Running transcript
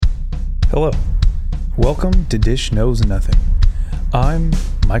Hello, welcome to Dish Knows Nothing. I'm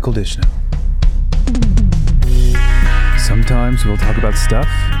Michael Dishnow. Sometimes we'll talk about stuff,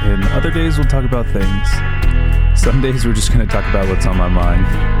 and other days we'll talk about things. Some days we're just going to talk about what's on my mind.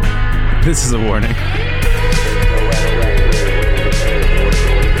 This is a warning.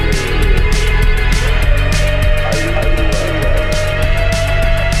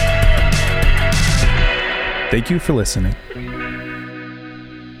 Thank you for listening.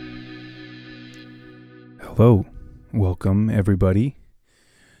 Hello, welcome everybody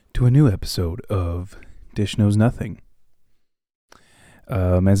to a new episode of Dish Knows Nothing.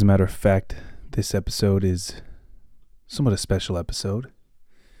 As a matter of fact, this episode is somewhat a special episode.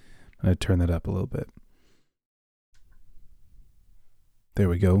 I'm going to turn that up a little bit. There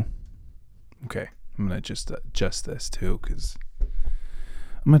we go. Okay, I'm going to just adjust this too, because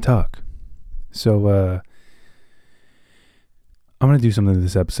I'm going to talk. So, I'm going to do something to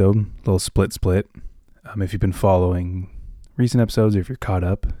this episode, a little split. If you've been following recent episodes, or if you're caught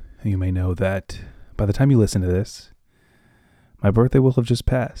up, you may know that by the time you listen to this, my birthday will have just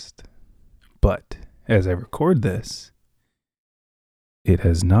passed. But as I record this, it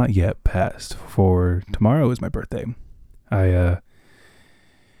has not yet passed, for tomorrow is my birthday. I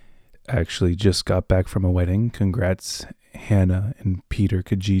actually just got back from a wedding. Congrats, Hannah and Peter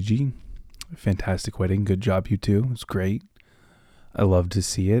Kijiji. Fantastic wedding. Good job, you two. It was great. I loved to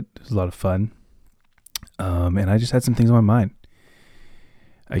see it. It was a lot of fun. And I just had some things on my mind.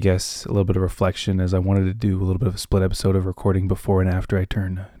 I guess a little bit of reflection, as I wanted to do a little bit of a split episode of recording before and after I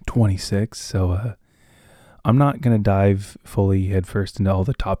turned 26. So I'm not going to dive fully headfirst into all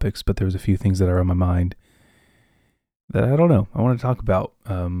the topics, but there was a few things that are on my mind that I don't know. I want to talk about.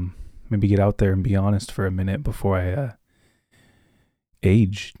 Maybe get out there and be honest for a minute before I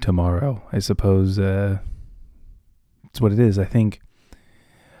age tomorrow. I suppose it's what it is. I think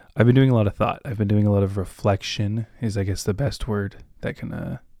I've been doing a lot of thought. I've been doing a lot of reflection, is I guess the best word that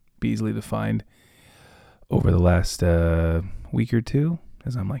can be easily defined, over the last week or two.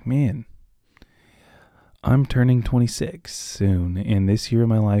 As I'm like, man, I'm turning 26 soon, and this year of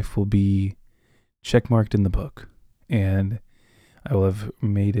my life will be checkmarked in the book, and I will have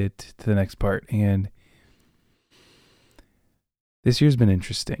made it to the next part. And this year's been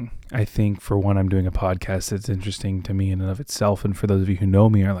interesting. I think, for one, I'm doing a podcast that's interesting to me in and of itself. And for those of you who know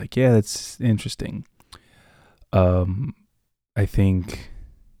me are like, yeah, that's interesting. I think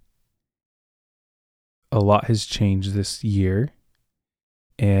a lot has changed this year.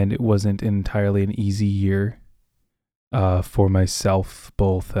 And it wasn't entirely an easy year for myself,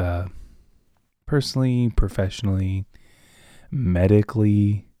 both personally, professionally,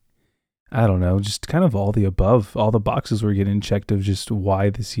 medically. I don't know, just kind of all the above. All the boxes were getting checked of just why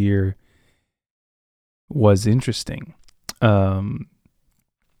this year was interesting. And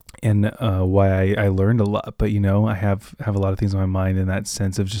why I learned a lot. But, I have a lot of things on my mind in that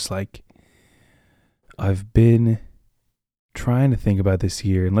sense of just like, I've been trying to think about this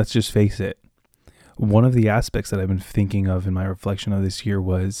year. And let's just face it. One of the aspects that I've been thinking of in my reflection of this year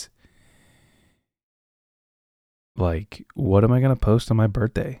was, like, what am I going to post on my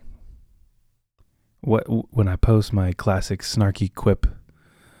birthday? When I post my classic snarky quip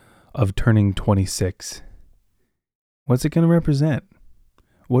of turning 26, what's it going to represent?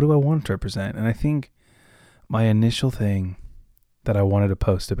 What do I want it to represent? And I think my initial thing that I wanted to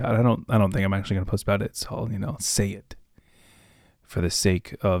post about, I don't think I'm actually going to post about it, so I'll, say it for the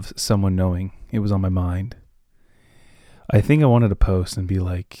sake of someone knowing it was on my mind. I think I wanted to post and be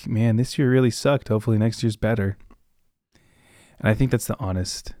like, man, this year really sucked. Hopefully next year's better. And I think that's the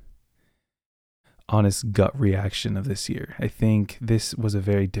honest gut reaction of this year. I think this was a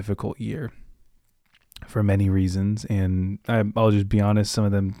very difficult year for many reasons, and I'll just be honest, some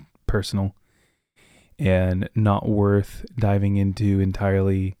of them personal and not worth diving into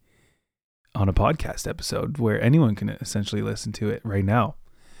entirely on a podcast episode where anyone can essentially listen to it right now.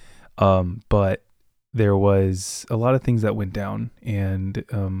 But there was a lot of things that went down, and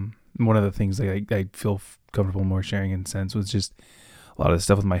one of the things that I feel comfortable more sharing in a sense was just a lot of the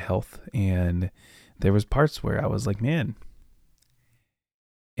stuff with my health. And there was parts where I was like, man,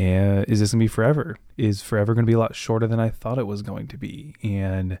 is this going to be forever? Is forever going to be a lot shorter than I thought it was going to be?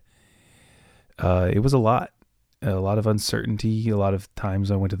 And it was a lot of uncertainty. A lot of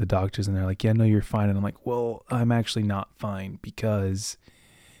times I went to the doctors and they're like, yeah, no, you're fine. And I'm like, well, I'm actually not fine because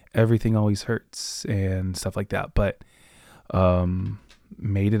everything always hurts and stuff like that. But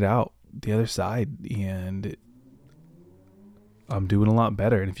made it out the other side, and I'm doing a lot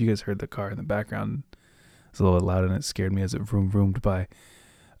better. And if you guys heard the car in the background, it's a little bit loud and it scared me as it vroom-vroomed by,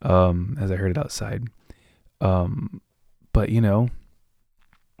 as I heard it outside. But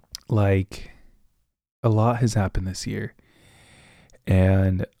like a lot has happened this year,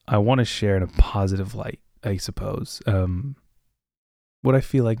 and I want to share in a positive light, I suppose. What I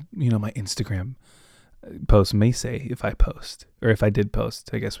feel like, my Instagram post may say if I post, or if I did post,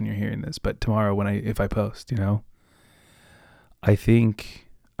 I guess when you're hearing this, but tomorrow if I post, I think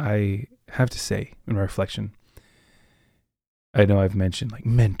I have to say in reflection, I know I've mentioned like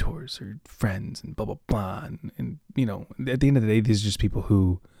mentors or friends and blah, blah, blah. And at the end of the day, these are just people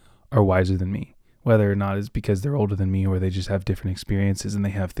who are wiser than me, whether or not it's because they're older than me or they just have different experiences and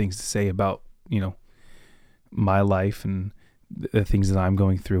they have things to say about, my life and the things that I'm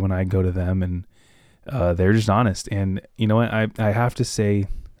going through when I go to them, and they're just honest. And you know what? I have to say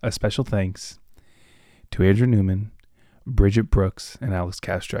a special thanks to Andrew Newman, Bridget Brooks, and Alex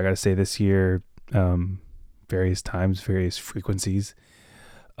Castro. I got to say this year, various times, various frequencies,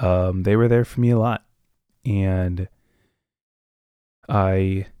 they were there for me a lot. And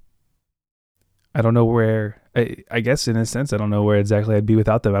I don't know where, I guess in a sense, I don't know where exactly I'd be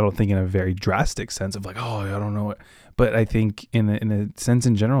without them. I don't think in a very drastic sense of like, oh, I don't know. But I think in a sense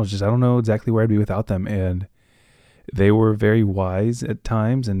in general, it's just, I don't know exactly where I'd be without them. And they were very wise at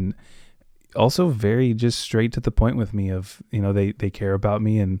times and also very just straight to the point with me of, they care about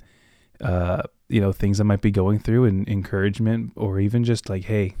me and, things I might be going through and encouragement, or even just like,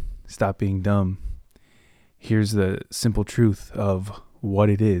 hey, stop being dumb. Here's the simple truth of what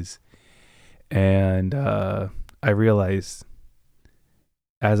it is. And I realize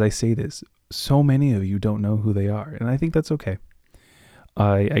as I say this, so many of you don't know who they are. And I think that's okay.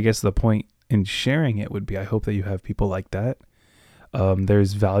 I guess the point in sharing it would be, I hope that you have people like that.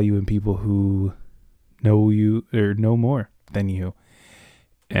 There's value in people who know you or know more than you.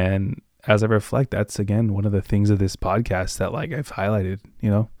 And as I reflect, that's again, one of the things of this podcast that like I've highlighted,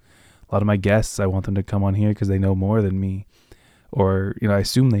 a lot of my guests, I want them to come on here because they know more than me. Or, I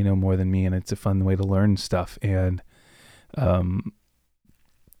assume they know more than me, and it's a fun way to learn stuff. And I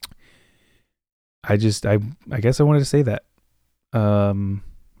guess I wanted to say that.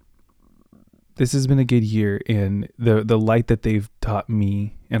 This has been a good year, and the light that they've taught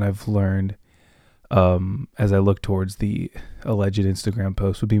me and I've learned as I look towards the alleged Instagram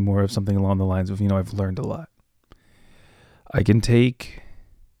post would be more of something along the lines of, I've learned a lot. I can take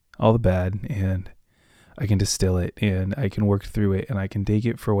all the bad and I can distill it and I can work through it and I can take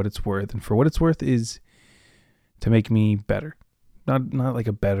it for what it's worth. And for what it's worth is to make me better. Not like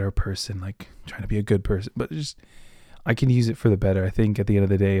a better person, like trying to be a good person, but just I can use it for the better. I think at the end of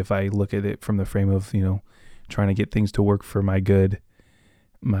the day, if I look at it from the frame of, trying to get things to work for my good,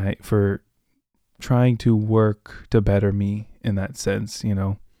 for trying to work to better me in that sense,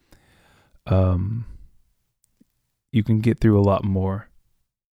 you can get through a lot more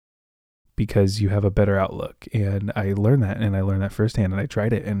because you have a better outlook. And I learned that firsthand, and I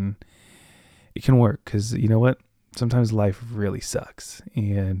tried it, and it can work because you know what? Sometimes life really sucks,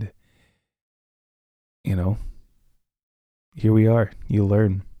 and here we are, you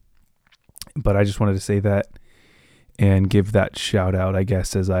learn. But I just wanted to say that and give that shout out, I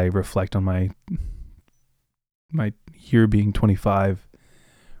guess, as I reflect on my year being 25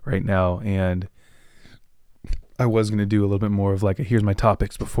 right now. And I was going to do a little bit more of like here's my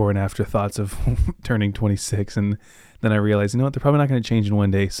topics before and after thoughts of turning 26. And then I realized, they're probably not going to change in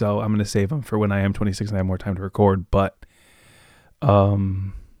one day. So I'm going to save them for when I am 26 and I have more time to record. But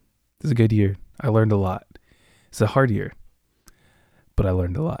this is a good year. I learned a lot. It's a hard year, but I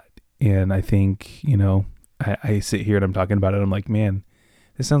learned a lot. And I think, I sit here and I'm talking about it. I'm like, man,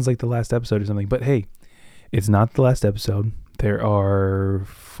 this sounds like the last episode or something. But hey, it's not the last episode. There are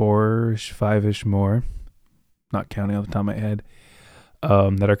 4-ish, 5-ish more, not counting off the top of my head,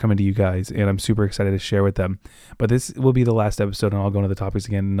 that are coming to you guys. And I'm super excited to share with them. But this will be the last episode, and I'll go into the topics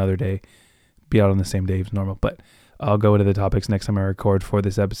again another day. Be out on the same day as normal. But I'll go into the topics next time I record for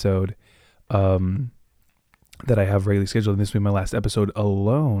this episode that I have regularly scheduled. And this will be my last episode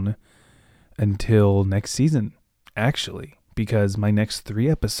alone until next season, actually. Because my next 3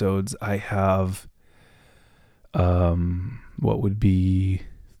 episodes, I have what would be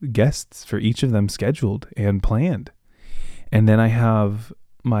guests for each of them scheduled and planned. And then I have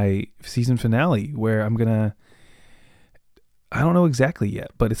my season finale where I don't know exactly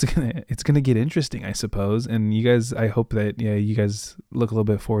yet, but it's gonna get interesting, I suppose. And you guys, I hope that you guys look a little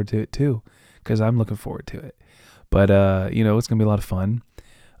bit forward to it too, because I'm looking forward to it. But it's gonna be a lot of fun.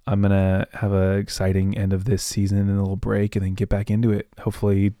 I'm gonna have an exciting end of this season and a little break, and then get back into it.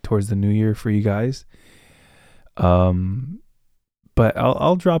 Hopefully towards the new year for you guys. But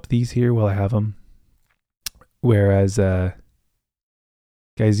I'll drop these here while I have them. Whereas, guys,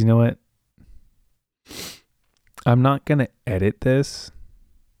 you know what? I'm not gonna edit this.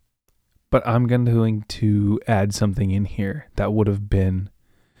 But I'm going to add something in here that would have been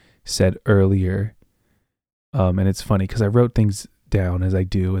said earlier. And it's funny because I wrote things down as I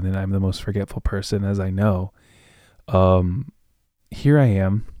do, and then I'm the most forgetful person, as I know. Here I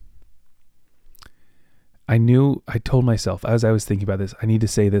am. I told myself as I was thinking about this, I need to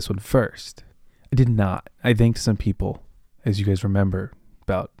say this one first. I did not. I thanked some people, as you guys remember,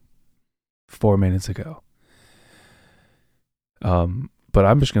 about 4 minutes ago. But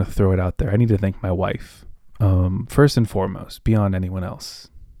I'm just going to throw it out there. I need to thank my wife, first and foremost, beyond anyone else.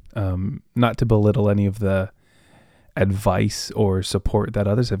 Not to belittle any of the advice or support that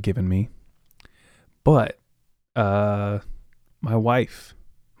others have given me, but my wife,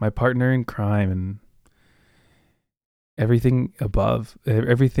 my partner in crime, and everything above,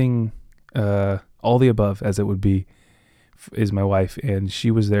 all the above, as it would be, is my wife, and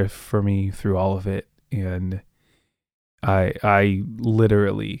she was there for me through all of it, and I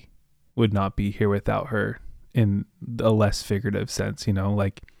literally would not be here without her in a less figurative sense,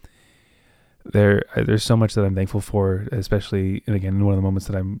 like there's so much that I'm thankful for, especially, and again, in one of the moments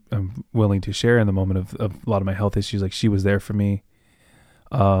that I'm willing to share in the moment of a lot of my health issues, like she was there for me.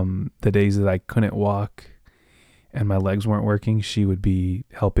 The days that I couldn't walk and my legs weren't working, she would be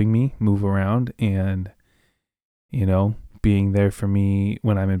helping me move around and, being there for me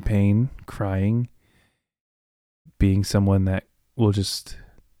when I'm in pain, crying, being someone that will just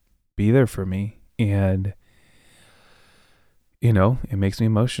be there for me. And, it makes me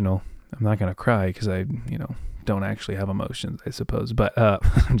emotional. I'm not going to cry because I, don't actually have emotions, I suppose. But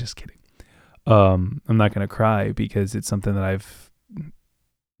I'm just kidding. I'm not going to cry because it's something that I've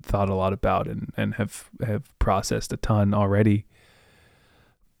thought a lot about and have processed a ton already.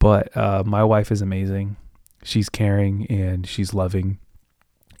 But my wife is amazing. She's caring and she's loving,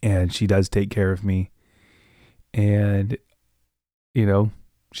 and she does take care of me. And,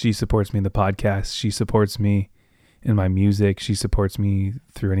 she supports me in the podcast. She supports me in my music. She supports me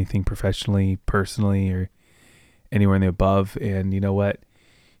through anything professionally, personally, or anywhere in the above. And you know what?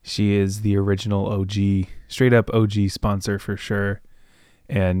 She is the original OG, straight up OG sponsor for sure.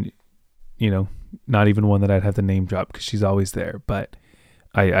 And, not even one that I'd have to name drop because she's always there. But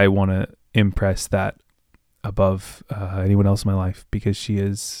I want to impress that above anyone else in my life because she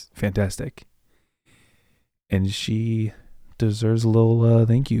is fantastic. And she deserves a little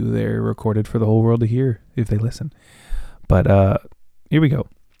thank you there, recorded for the whole world to hear if they listen. But here we go.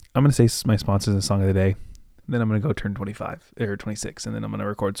 I'm going to say my sponsors and song of the day. Then I'm going to go turn 25 or 26, and then I'm going to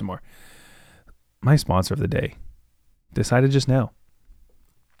record some more. My sponsor of the day, decided just now,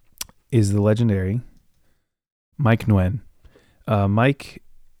 is the legendary Mike Nguyen. Mike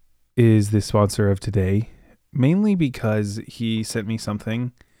is the sponsor of today, mainly because he sent me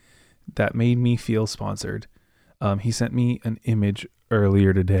something that made me feel sponsored. He sent me an image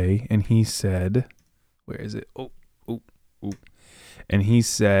earlier today, and he said, where is it? Oh. And he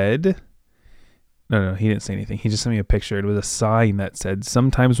said, no, he didn't say anything. He just sent me a picture. It was a sign that said,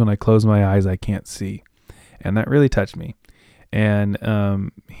 "Sometimes when I close my eyes, I can't see." And that really touched me. And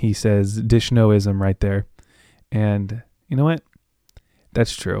he says, "Dishnoism" right there. And you know what?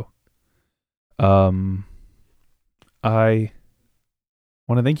 That's true. I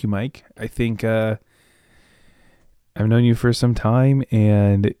want to thank you, Mike. I think I've known you for some time,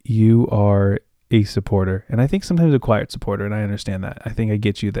 and you are a supporter, and I think sometimes a quiet supporter, and I understand that. I think I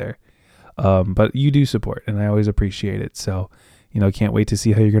get you there. But you do support, and I always appreciate it. So, can't wait to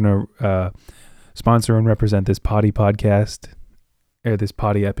see how you're going to sponsor and represent this potty podcast, or this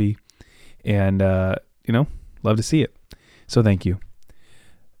potty epi, and, love to see it. So thank you.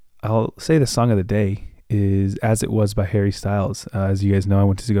 I'll say the song of the day is As It Was by Harry Styles. As you guys know, I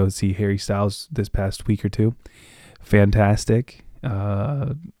went to go see Harry Styles this past week or two. Fantastic.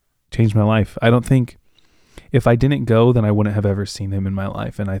 Changed my life. I don't think if I didn't go, then I wouldn't have ever seen him in my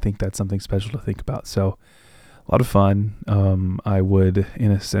life. And I think that's something special to think about. So a lot of fun. I would,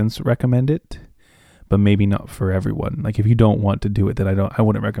 in a sense, recommend it, but maybe not for everyone. Like if you don't want to do it, then I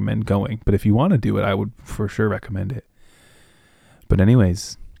wouldn't recommend going. But if you want to do it, I would for sure recommend it. But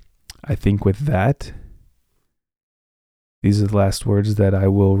anyways, I think with that, these are the last words that I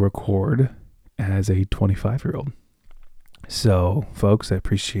will record as a 25-year-old. So, folks, I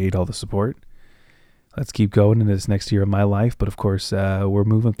appreciate all the support. Let's keep going in this next year of my life. But, of course, we're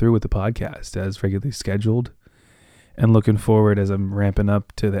moving through with the podcast as regularly scheduled. And looking forward, as I'm ramping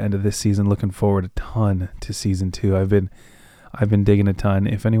up to the end of this season, looking forward a ton to season 2. I've been digging a ton.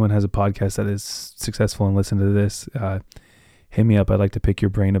 If anyone has a podcast that is successful and listen to this, hit me up. I'd like to pick your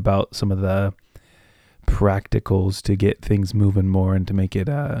brain about some of the practicals to get things moving more and to make it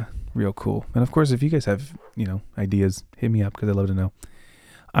real cool. And of course, if you guys have, ideas, hit me up because I'd love to know.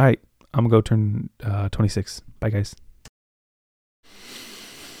 All right. I'm going to go turn 26. Bye, guys.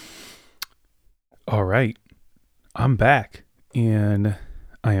 All right. I'm back. And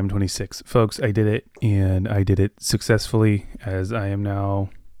I am 26. Folks, I did it. And I did it successfully, as I am now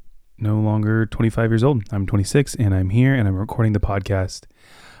no longer 25 years old. I'm 26 and I'm here and I'm recording the podcast.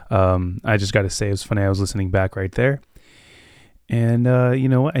 I just got to say, it was funny. I was listening back right there. And you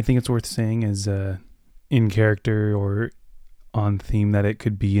know what? I think it's worth saying as in character or on theme that it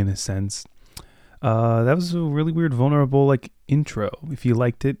could be, in a sense. That was a really weird, vulnerable like intro. If you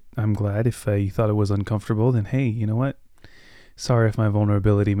liked it, I'm glad. If you thought it was uncomfortable, then hey, you know what? Sorry if my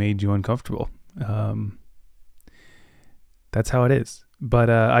vulnerability made you uncomfortable. That's how it is. But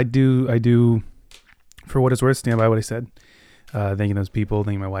I do, for what it's worth, stand by what I said. Thanking those people,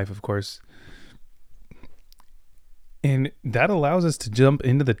 thanking my wife, of course. And that allows us to jump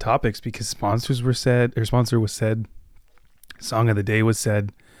into the topics because sponsor was said, song of the day was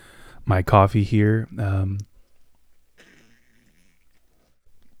said, my coffee here.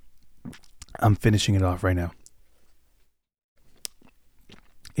 I'm finishing it off right now.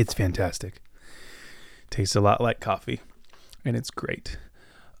 It's fantastic. Tastes a lot like coffee and it's great.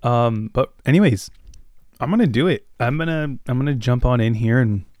 But anyways, I'm going to do it. I'm going to jump on in here.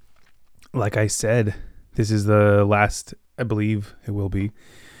 And like I said, this is the last, I believe it will be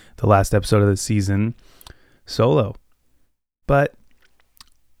the last episode of the season solo. But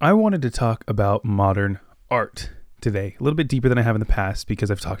I wanted to talk about modern art today, a little bit deeper than I have in the past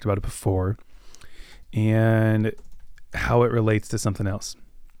because I've talked about it before and how it relates to something else.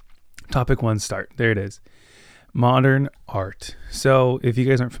 Topic 1, start. There it is. Modern art. So if you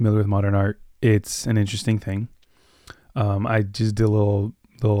guys aren't familiar with modern art, it's an interesting thing. I just did a little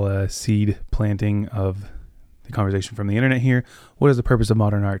seed planting of the conversation from the internet here. What is the purpose of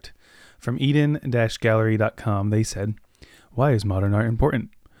modern art? From Eden-gallery.com, they said, why is modern art important?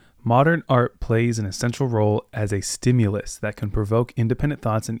 Modern art plays an essential role as a stimulus that can provoke independent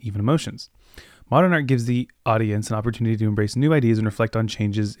thoughts and even emotions. Modern art gives the audience an opportunity to embrace new ideas and reflect on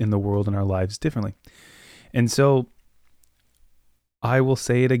changes in the world and our lives differently. And so I will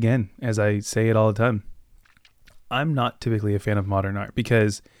say it again, as I say it all the time. I'm not typically a fan of modern art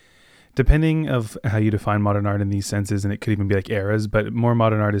because depending of how you define modern art in these senses, and it could even be like eras, but more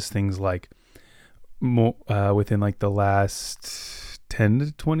modern art is things like within like the last 10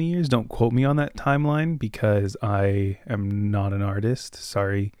 to 20 years. Don't quote me on that timeline because I am not an artist.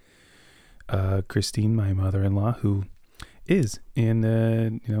 Sorry, Christine, my mother-in-law, who is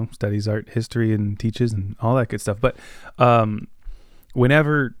in, studies art history and teaches and all that good stuff. But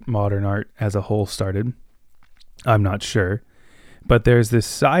whenever modern art as a whole started, I'm not sure. But there's this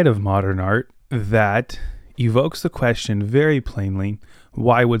side of modern art that evokes the question very plainly,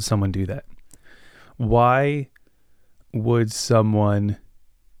 why would someone do that? Why would someone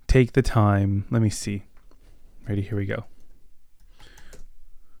take the time? Let me see. Ready? Here we go.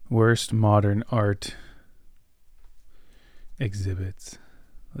 Worst modern art exhibits.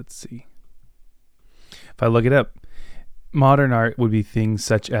 Let's see. If I look it up, modern art would be things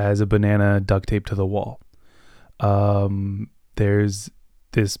such as a banana duct taped to the wall. There's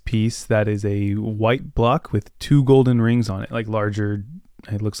this piece that is a white block with 2 golden rings on it, like larger,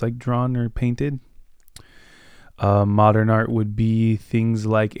 it looks like drawn or painted. Modern art would be things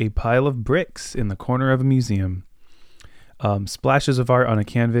like a pile of bricks in the corner of a museum. Splashes of art on a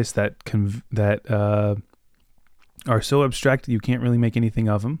canvas that are so abstract that you can't really make anything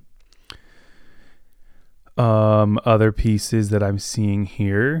of them. Other pieces that I'm seeing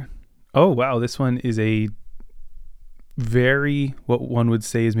here. Oh, wow. This one is a very, what one would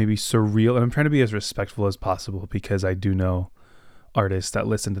say is maybe surreal. And I'm trying to be as respectful as possible because I do know artists that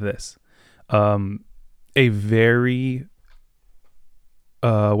listen to this. A very,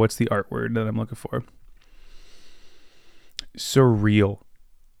 what's the art word that I'm looking for? Surreal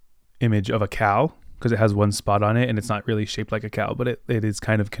image of a cow, because it has one spot on it and it's not really shaped like a cow, but it is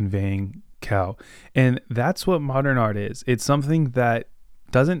kind of conveying cow. And that's what modern art is. It's something that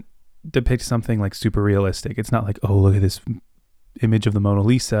doesn't depict something like super realistic. It's not like, oh, look at this image of the Mona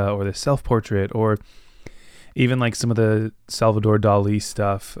Lisa or this self-portrait or even like some of the Salvador Dali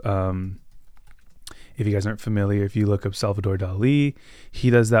stuff. If you guys aren't familiar, if you look up Salvador Dali, he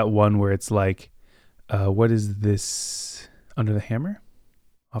does that one where it's like, what is this under the hammer?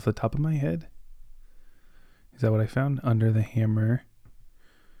 Off the top of my head. Is that what I found? Under the hammer.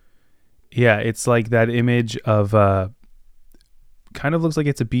 Yeah, it's like that image of kind of looks like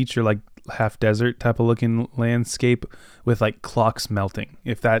it's a beach or like half desert type of looking landscape with like clocks melting.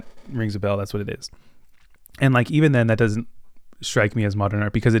 If that rings a bell, that's what it is. And like even then that doesn't strike me as modern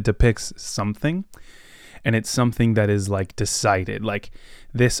art because it depicts something. and it's something that is like decided. Like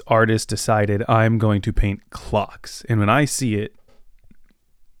this artist decided I'm going to paint clocks. And when I see it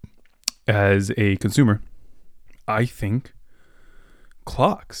as a consumer, I think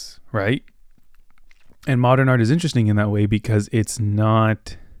clocks, right? And modern art is interesting in that way because it's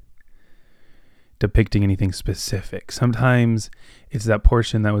not depicting anything specific. Sometimes it's that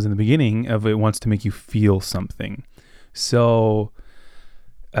portion that was in the beginning of it wants to make you feel something. So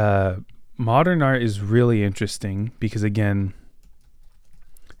modern art is really interesting because, again,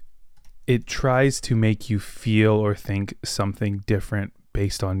 it tries to make you feel or think something different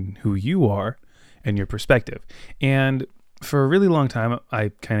based on who you are and your perspective. And for a really long time,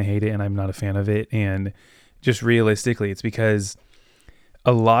 I kind of hate it and I'm not a fan of it. And just realistically, it's because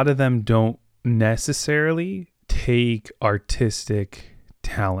a lot of them don't necessarily take artistic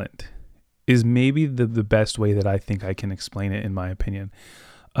talent is maybe the best way that I think I can explain it, in my opinion.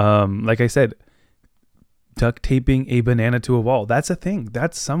 Like I said, duct taping a banana to a wall, that's a thing.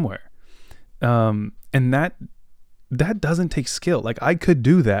 That's somewhere. And that doesn't take skill. Like I could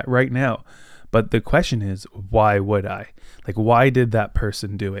do that right now. But the question is, why would I? Like, why did that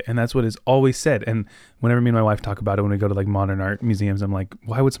person do it? And that's what is always said. And whenever me and my wife talk about it, when we go to like modern art museums, I'm like,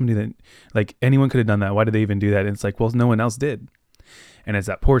 why would somebody that, like anyone could have done that? Why did they even do that? And it's like, well, no one else did. And it's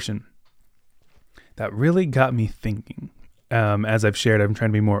that portion that really got me thinking. As I've shared, I'm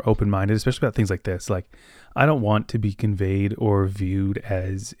trying to be more open-minded, especially about things like this. Like, I don't want to be conveyed or viewed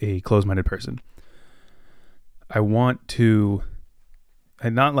as a closed-minded person. I want to,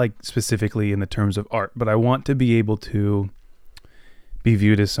 and not like specifically in the terms of art, but I want to be able to be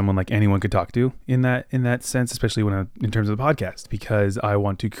viewed as someone like anyone could talk to in that sense, especially in terms of the podcast, because I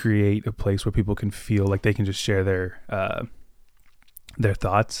want to create a place where people can feel like they can just share their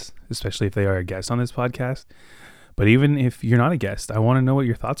thoughts, especially if they are a guest on this podcast. But even if you're not a guest, I want to know what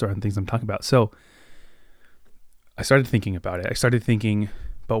your thoughts are on things I'm talking about. So I started thinking about it. I started thinking,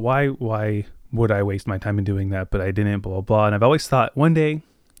 but why would I waste my time in doing that? But I didn't, blah, blah, blah. And I've always thought one day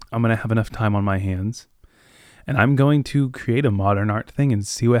I'm going to have enough time on my hands and I'm going to create a modern art thing and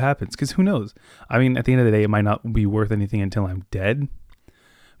see what happens. Because who knows? I mean, at the end of the day, it might not be worth anything until I'm dead.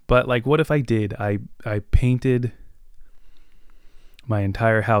 But like, what if I did? I painted my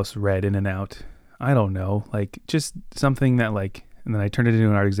entire house red in and out. I don't know, like just something that like, and then I turned it into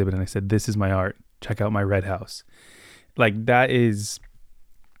an art exhibit and I said, this is my art. Check out my red house. Like that is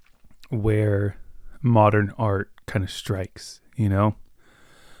where modern art kind of strikes, you know?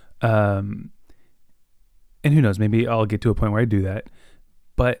 And who knows, maybe I'll get to a point where I do that.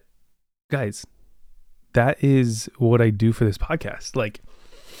 But guys, that is what I do for this podcast. Like,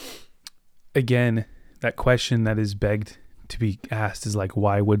 again, that question that is begged to be asked is like,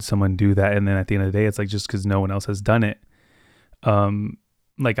 why would someone do that? And then at the end of the day, it's like, just because no one else has done it.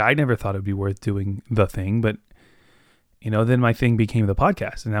 Like I never thought it'd be worth doing the thing, but you know, then my thing became the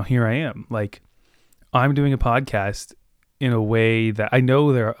podcast. And now here I am. Like I'm doing a podcast in a way that I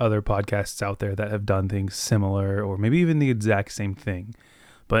know there are other podcasts out there that have done things similar or maybe even the exact same thing,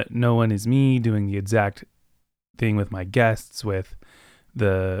 but no one is me doing the exact thing with my guests, with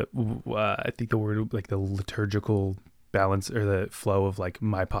the, I think the word like the liturgical balance or the flow of like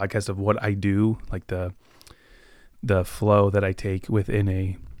my podcast of what I do, like the flow that I take within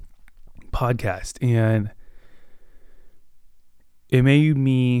a podcast. And it made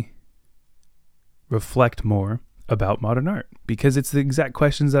me reflect more about modern art because it's the exact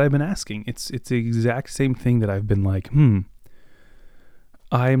questions that I've been asking. It's the exact same thing that I've been like,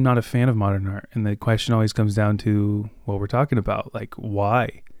 I'm not a fan of modern art. And the question always comes down to what we're talking about, like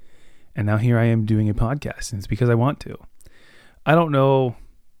why? And now here I am doing a podcast and it's because I want to. I don't know.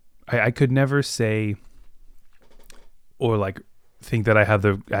 I could never say or like think that I have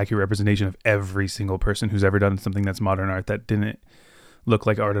the accurate representation of every single person who's ever done something that's modern art that didn't look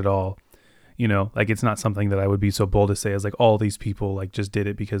like art at all. You know, like it's not something that I would be so bold to say as like all these people like just did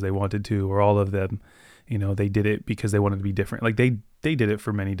it because they wanted to, or all of them, you know, they did it because they wanted to be different. Like they did it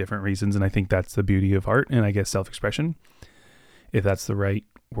for many different reasons. And I think that's the beauty of art and I guess self-expression, if that's the right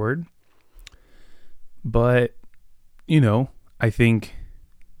word. But, you know, I think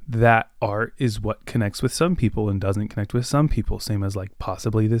that art is what connects with some people and doesn't connect with some people. Same as like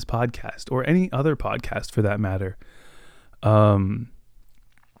possibly this podcast or any other podcast for that matter.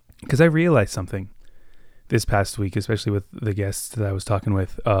 Because I realized something this past week, especially with the guests that I was talking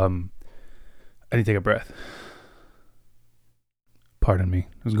with. I need to take a breath. Pardon me.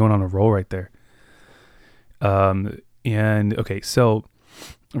 I was going on a roll right there. And okay, so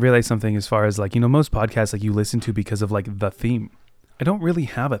I realized something as far as like, you know, most podcasts like you listen to because of like the theme. I don't really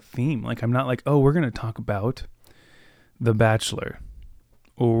have a theme. Like I'm not like, oh, we're going to talk about The Bachelor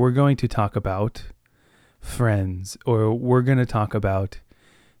or we're going to talk about Friends, or we're going to talk about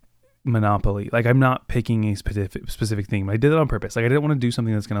Monopoly. Like, I'm not picking a specific theme. I did it on purpose. Like, I didn't want to do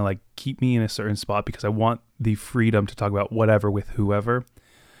something that's going to like keep me in a certain spot, because I want the freedom to talk about whatever with whoever.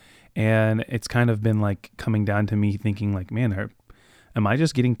 And it's kind of been like coming down to me thinking like, man, am I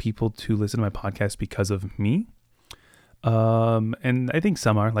just getting people to listen to my podcast because of me? And I think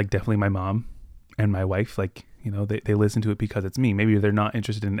some are, like, definitely my mom and my wife, like, you know, they listen to it because it's me. Maybe they're not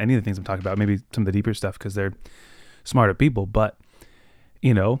interested in any of the things I'm talking about. Maybe some of the deeper stuff because they're smarter people. But,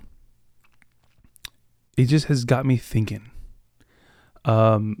 you know, it just has got me thinking.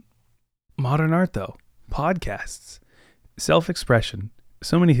 Modern art, though, podcasts, self-expression,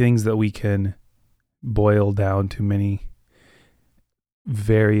 so many things that we can boil down to many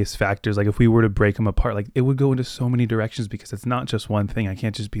various factors. Like, if we were to break them apart, like, it would go into so many directions, because it's not just one thing. I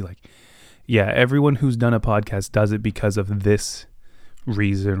can't just be like, yeah, everyone who's done a podcast does it because of this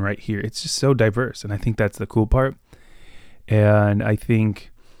reason right here. It's just so diverse. And I think that's the cool part. And I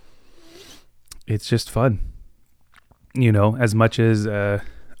think it's just fun, you know, as much as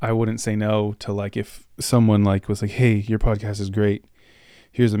I wouldn't say no to, like, if someone like was like, hey, your podcast is great,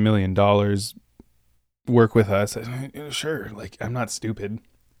 here's $1 million, work with us. Sure. Like, I'm not stupid.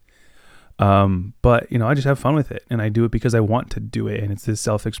 But, you know, I just have fun with it, and I do it because I want to do it. And it's this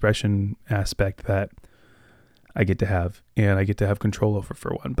self-expression aspect that I get to have, and I get to have control over,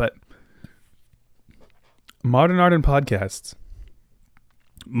 for one. But modern art and podcasts,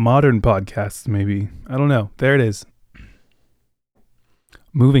 maybe, I don't know. There it is.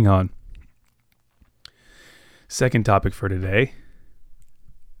 Moving on. Second topic for today.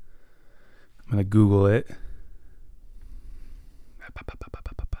 I'm going to Google it.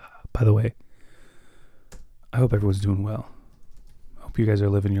 By the way, I hope everyone's doing well. I hope you guys are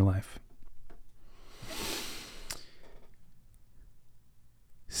living your life.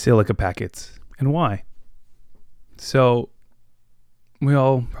 Silica packets, and why? So, we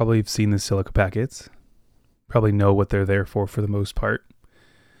all probably have seen the silica packets. Probably know what they're there for the most part.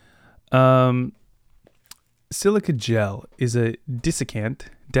 Silica gel is a desiccant.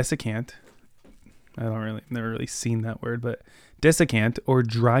 Never really seen that word, but desiccant, or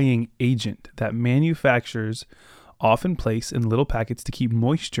drying agent, that manufacturers often place in little packets to keep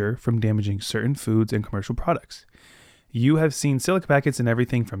moisture from damaging certain foods and commercial products. You have seen silica packets in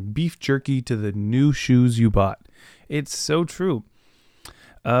everything from beef jerky to the new shoes you bought. It's so true.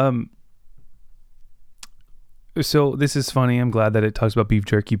 So this is funny. I'm glad that it talks about beef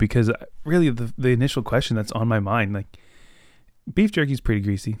jerky, because really the initial question that's on my mind, like, beef jerky is pretty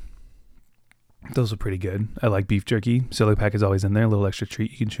greasy. Those are pretty good. I like beef jerky. Silica pack is always in there. A little extra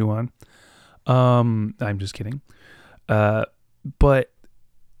treat you can chew on. I'm just kidding. But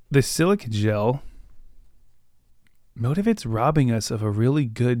the silica gel, what if it's robbing us of a really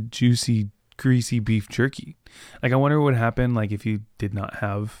good, juicy, greasy beef jerky? Like, I wonder what would happen, like, if you did not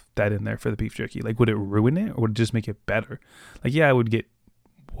have that in there for the beef jerky. Like, would it ruin it, or would it just make it better? Like, yeah, it would get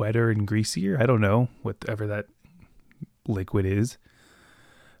wetter and greasier. I don't know, whatever that liquid is.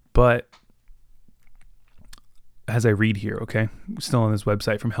 But as I read here, okay, still on this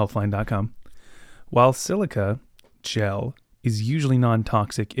website from healthline.com, while silica gel is usually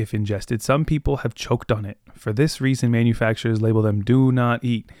non-toxic if ingested, some people have choked on it. For this reason, manufacturers label them "do not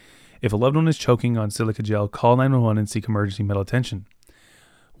eat." If a loved one is choking on silica gel, call 911 and seek emergency medical attention.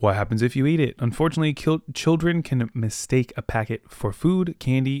 What happens if you eat it? Unfortunately, children can mistake a packet for food,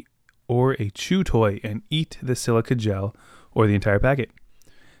 candy, or a chew toy and eat the silica gel or the entire packet.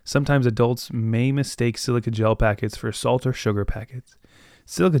 Sometimes adults may mistake silica gel packets for salt or sugar packets.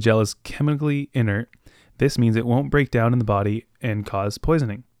 Silica gel is chemically inert. This means it won't break down in the body and cause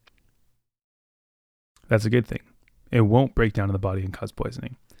poisoning. That's a good thing. It won't break down in the body and cause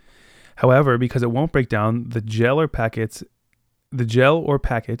poisoning. However, because it won't break down, the gel or packet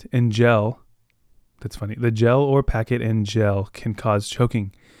and gel, that's funny, the gel or packet and gel can cause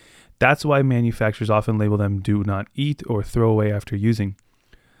choking. That's why manufacturers often label them "do not eat" or "throw away after using."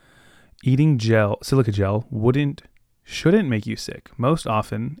 Eating silica gel shouldn't make you sick. Most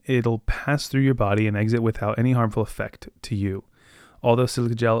often, it'll pass through your body and exit without any harmful effect to you. Although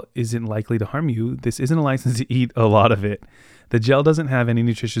silica gel isn't likely to harm you, this isn't a license to eat a lot of it. The gel doesn't have any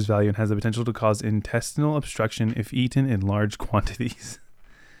nutritious value and has the potential to cause intestinal obstruction if eaten in large quantities.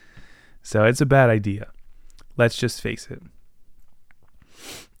 So it's a bad idea. Let's just face it.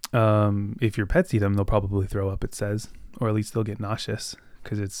 If your pets eat them, they'll probably throw up, it says, or at least they'll get nauseous,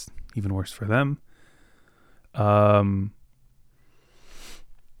 because it's even worse for them.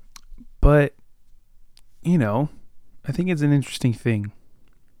 But, you know, I think it's an interesting thing.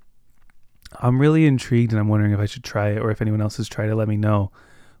 I'm really intrigued, and I'm wondering if I should try it, or if anyone else has tried it, let me know.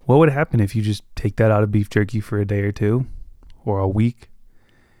 What would happen if you just take that out of beef jerky for a day or two or a week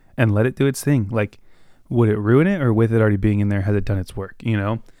and let it do its thing? Like, would it ruin it, or with it already being in there, has it done its work, you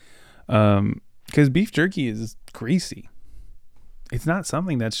know? Because beef jerky is greasy. It's not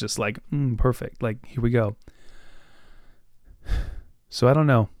something that's just like, perfect. Like, here we go. So I don't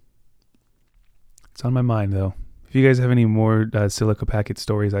know. It's on my mind, though. If you guys have any more Silica packet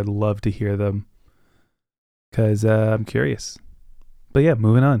stories, I'd love to hear them. Because I'm curious. But yeah,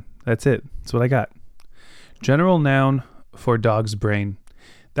 moving on. That's it. That's what I got. General noun for dog's brain.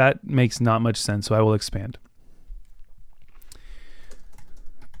 That makes not much sense, so I will expand.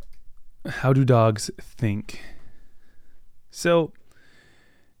 How do dogs think? So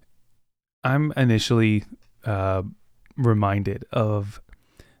I'm initially reminded of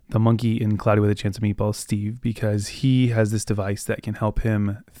the monkey in Cloudy with a Chance of Meatballs, Steve, because he has this device that can help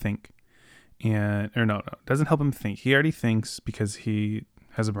him think. It doesn't help him think. He already thinks because he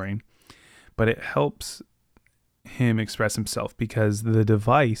has a brain, but it helps him express himself because the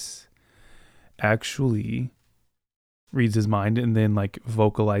device actually reads his mind and then like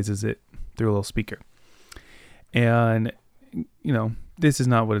vocalizes it through a little speaker. And, this is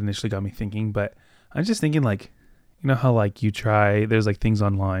not what initially got me thinking, but I'm just thinking like, how like there's like things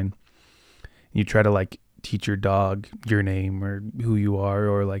online, you try to like teach your dog your name or who you are,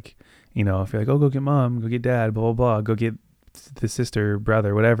 or like, if you're like, oh, go get mom, go get dad, blah, blah, blah, go get the sister,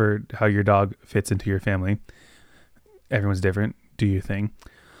 brother, whatever, how your dog fits into your family. Everyone's different. Do your thing.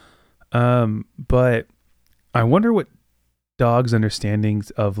 But I wonder what dogs'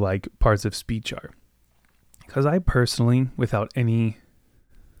 understandings of like parts of speech are. Because I personally, without any,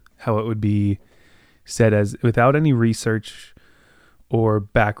 how it would be said as, without any research or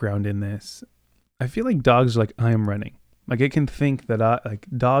background in this, I feel like dogs are like, I am running. Like it can think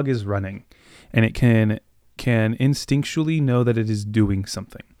that dog is running, and it can instinctually know that it is doing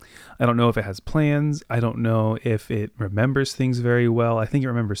something. I don't know if it has plans. I don't know if it remembers things very well. I think it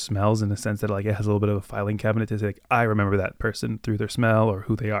remembers smells in the sense that like it has a little bit of a filing cabinet to say like, I remember that person through their smell or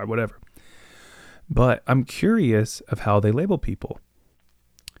who they are, whatever. But I'm curious of how they label people.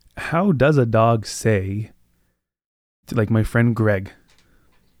 How does a dog say to like my friend Greg?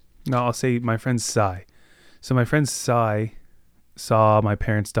 No, I'll say my friend Cy. So my friend Cy saw my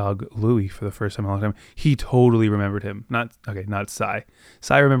parents' dog Louie for the first time in a long time. He totally remembered him. Not Cy.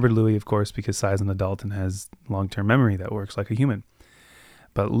 Cy remembered Louie, of course, because Cy is an adult and has long-term memory that works like a human.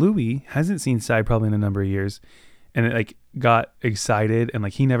 But Louie hasn't seen Cy probably in a number of years, and it like got excited, and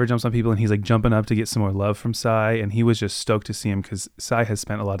like he never jumps on people, and he's like jumping up to get some more love from Cy, and he was just stoked to see him because Cy has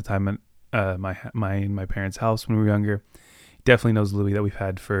spent a lot of time at my parents' house when we were younger. Definitely knows Louie that we've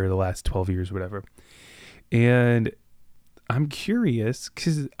had for the last 12 years or whatever. And I'm curious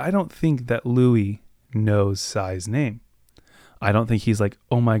because I don't think that Louie knows Cy's name. I don't think he's like,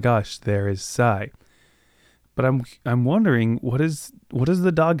 oh my gosh, there is Cy. But I'm wondering, what does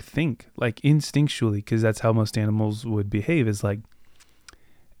the dog think? Like instinctually, because that's how most animals would behave, is like,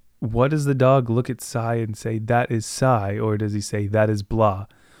 what does the dog look at Cy and say, that is Cy? Or does he say, that is blah?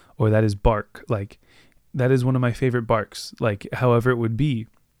 Or that is bark? Like, that is one of my favorite barks, like however it would be.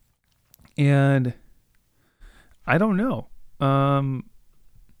 And I don't know. I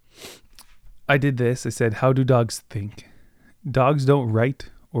did this. I said, how do dogs think? Dogs don't write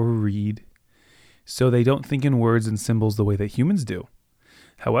or read, so they don't think in words and symbols the way that humans do.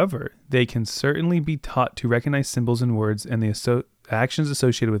 However, they can certainly be taught to recognize symbols and words and the actions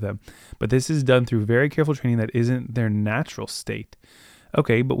associated with them. But this is done through very careful training that isn't their natural state.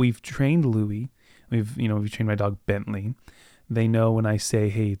 Okay, but we've trained Louie. We've trained my dog Bentley. They know when I say,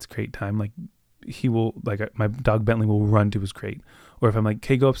 hey, it's crate time, like he will, like my dog Bentley will run to his crate. Or if I'm like,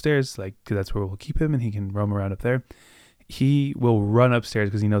 okay, go upstairs, like, cause that's where we'll keep him and he can roam around up there. He will run upstairs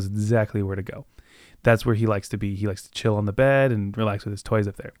because he knows exactly where to go. That's where he likes to be. He likes to chill on the bed and relax with his toys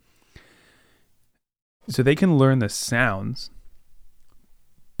up there. So they can learn the sounds.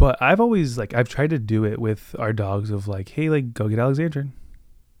 But I've tried to do it with our dogs of like, hey, like, go get Alexandra.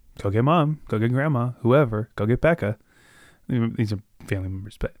 Go get mom, go get grandma, whoever, go get Becca. These are family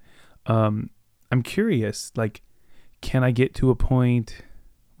members, but I'm curious, like, can I get to a point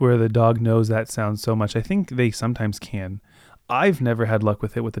where the dog knows that sound so much? I think they sometimes can. I've never had luck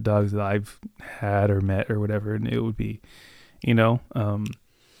with it with the dogs that I've had or met or whatever, and it would be, again,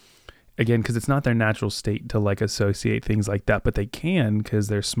 because it's not their natural state to like associate things like that, but they can because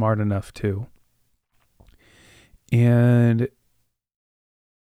they're smart enough to. And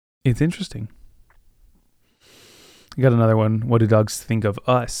it's interesting. I got another one. What do dogs think of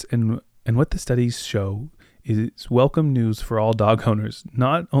us? And what the studies show is welcome news for all dog owners.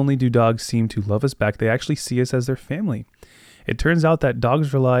 Not only do dogs seem to love us back, they actually see us as their family. It turns out that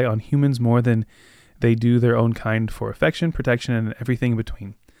dogs rely on humans more than they do their own kind for affection, protection, and everything in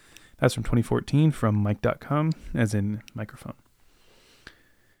between. That's from 2014 from Mic.com, as in microphone.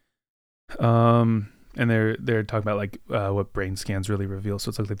 And they're talking about like what brain scans really reveal. So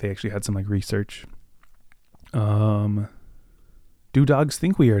it's like they actually had some like research. Do dogs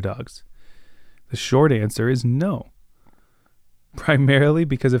think we are dogs? The short answer is no. Primarily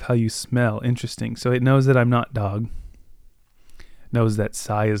because of how you smell. Interesting. So it knows that I'm not dog. Knows that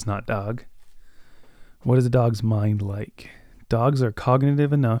Sai is not dog. What is a dog's mind like? Dogs are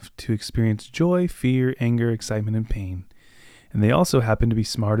cognitive enough to experience joy, fear, anger, excitement, and pain. And they also happen to be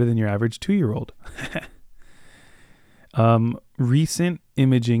smarter than your average 2-year-old. Recent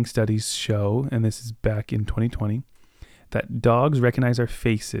imaging studies show, and this is back in 2020, that dogs recognize our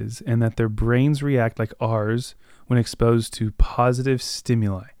faces and that their brains react like ours when exposed to positive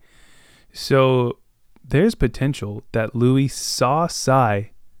stimuli. So there's potential that Louis saw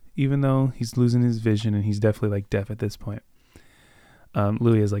Sai, even though he's losing his vision and he's definitely like deaf at this point.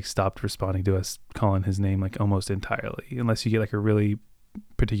 Louis has like stopped responding to us calling his name like almost entirely, unless you get like a really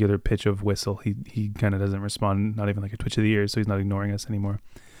particular pitch of whistle. He kind of doesn't respond, not even like a twitch of the ears, so he's not ignoring us anymore.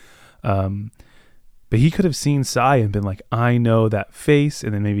 But he could have seen Sai and been like, I know that face,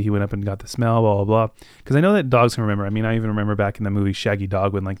 and then maybe he went up and got the smell, blah, blah, blah. Because I know that dogs can remember. I mean, I even remember back in the movie Shaggy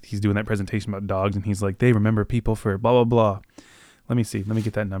Dog when like he's doing that presentation about dogs, and he's like, they remember people for blah, blah, blah. Let me see. Let me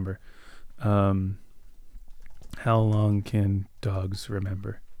get that number. How long can dogs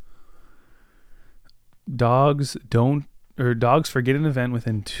remember? Dogs forget an event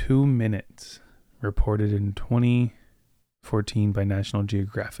within 2 minutes, reported in 2014 by National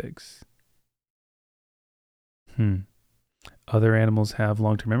Geographic. Other animals have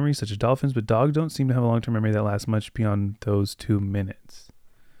long-term memories, such as dolphins, but dogs don't seem to have a long-term memory that lasts much beyond those 2 minutes.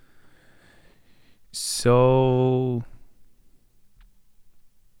 So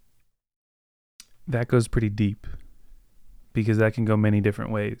that goes pretty deep, because that can go many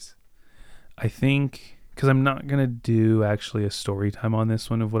different ways. I think, because I'm not going to do actually a story time on this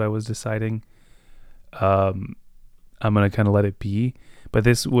one of what I was deciding. I'm going to kind of let it be. But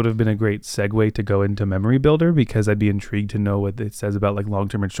this would have been a great segue to go into Memory Builder, because I'd be intrigued to know what it says about like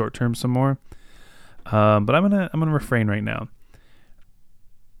long-term and short-term some more. But I'm gonna refrain right now.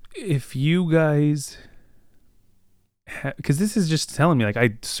 If you guys, because this is just telling me, like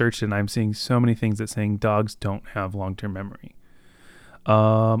I searched and I'm seeing so many things that saying dogs don't have long-term memory.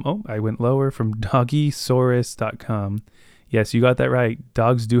 I went lower from doggysaurus.com. Yes, you got that right.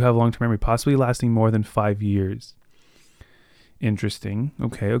 Dogs do have long-term memory, possibly lasting more than 5 years. Interesting.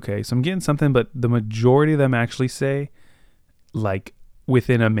 Okay. So I'm getting something, but the majority of them actually say like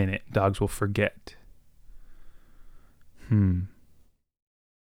within a minute, dogs will forget.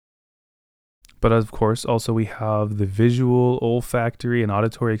 But of course, also we have the visual, olfactory, and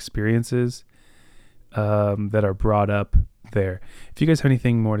auditory experiences that are brought up there. If you guys have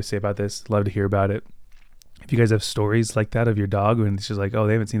anything more to say about this, love to hear about it. If you guys have stories like that of your dog and it's just like, oh,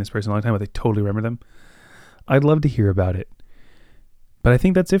 they haven't seen this person in a long time, but they totally remember them, I'd love to hear about it. But I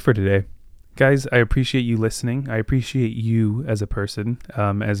think that's it for today. Guys, I appreciate you listening. I appreciate you as a person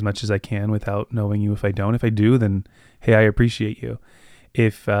as much as I can without knowing you. If I don't, if I do, then hey, I appreciate you.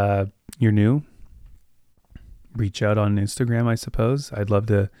 If you're new, reach out on Instagram, I suppose. I'd love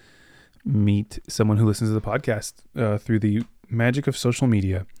to meet someone who listens to the podcast through the magic of social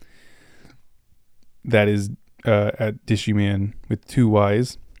media. That is at DishyMan with 2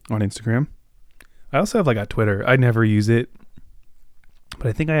 Y's on Instagram. I also have like a Twitter. I never use it, but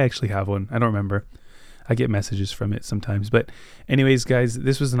I think I actually have one. I don't remember. I get messages from it sometimes. But anyways, guys,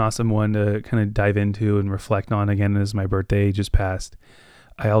 this was an awesome one to kind of dive into and reflect on again as my birthday just passed.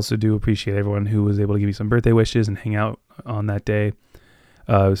 I also do appreciate everyone who was able to give me some birthday wishes and hang out on that day.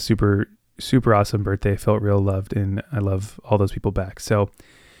 Super, super awesome birthday. Felt real loved, and I love all those people back. So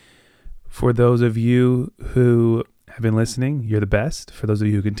for those of you who have been listening, you're the best. For those of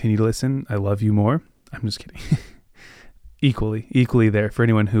you who continue to listen, I love you more. I'm just kidding. Equally there for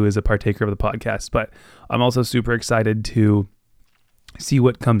anyone who is a partaker of the podcast. But I'm also super excited to see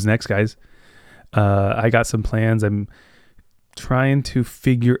what comes next, guys. I got some plans. I'm trying to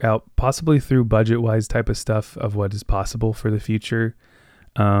figure out, possibly through budget-wise type of stuff, of what is possible for the future.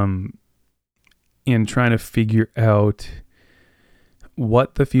 And trying to figure out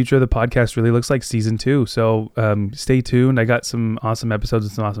what the future of the podcast really looks like season 2. So stay tuned. I got some awesome episodes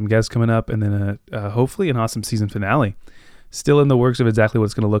and some awesome guests coming up, and then hopefully an awesome season finale. Still in the works of exactly what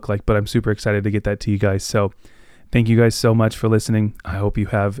it's going to look like, but I'm super excited to get that to you guys. So thank you guys so much for listening. I hope you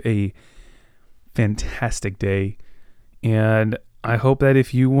have a fantastic day. And I hope that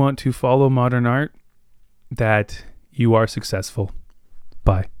if you want to follow modern art, that you are successful.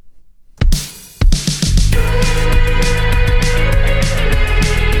 Bye.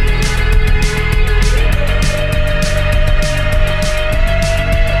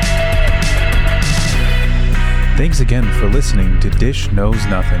 Thanks again for listening to Dish Knows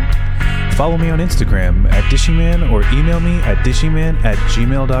Nothing. Follow me on Instagram at Dishyman or email me at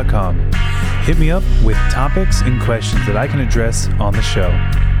dishyman@gmail.com. Hit me up with topics and questions that I can address on the show.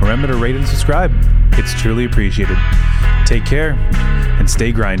 Remember to rate and subscribe. It's truly appreciated. Take care and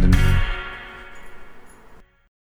stay grinding.